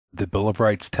the Bill of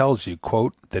Rights tells you,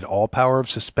 quote, that all power of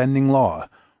suspending law,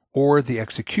 or the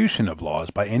execution of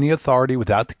laws by any authority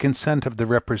without the consent of the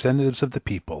representatives of the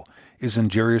people, is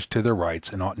injurious to their rights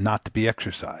and ought not to be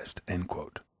exercised, end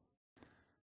quote.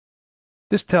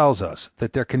 This tells us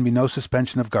that there can be no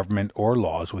suspension of government or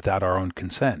laws without our own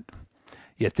consent.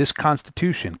 Yet this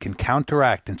Constitution can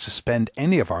counteract and suspend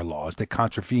any of our laws that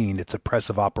contravene its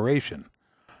oppressive operation,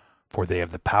 for they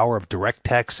have the power of direct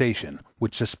taxation,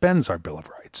 which suspends our Bill of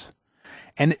Rights.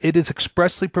 And it is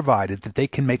expressly provided that they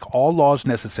can make all laws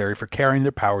necessary for carrying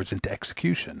their powers into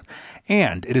execution,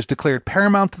 and it is declared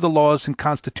paramount to the laws and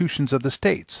constitutions of the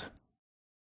states.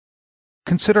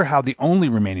 Consider how the only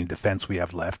remaining defense we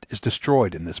have left is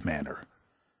destroyed in this manner.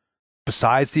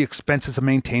 Besides the expenses of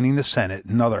maintaining the Senate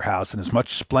and other House in as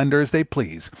much splendor as they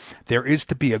please, there is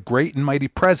to be a great and mighty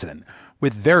President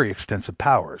with very extensive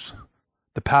powers,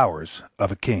 the powers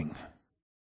of a king.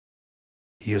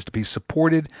 He is to be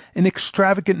supported in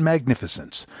extravagant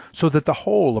magnificence, so that the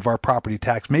whole of our property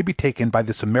tax may be taken by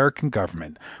this American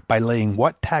government by laying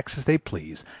what taxes they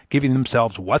please, giving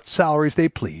themselves what salaries they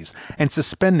please, and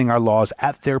suspending our laws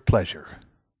at their pleasure.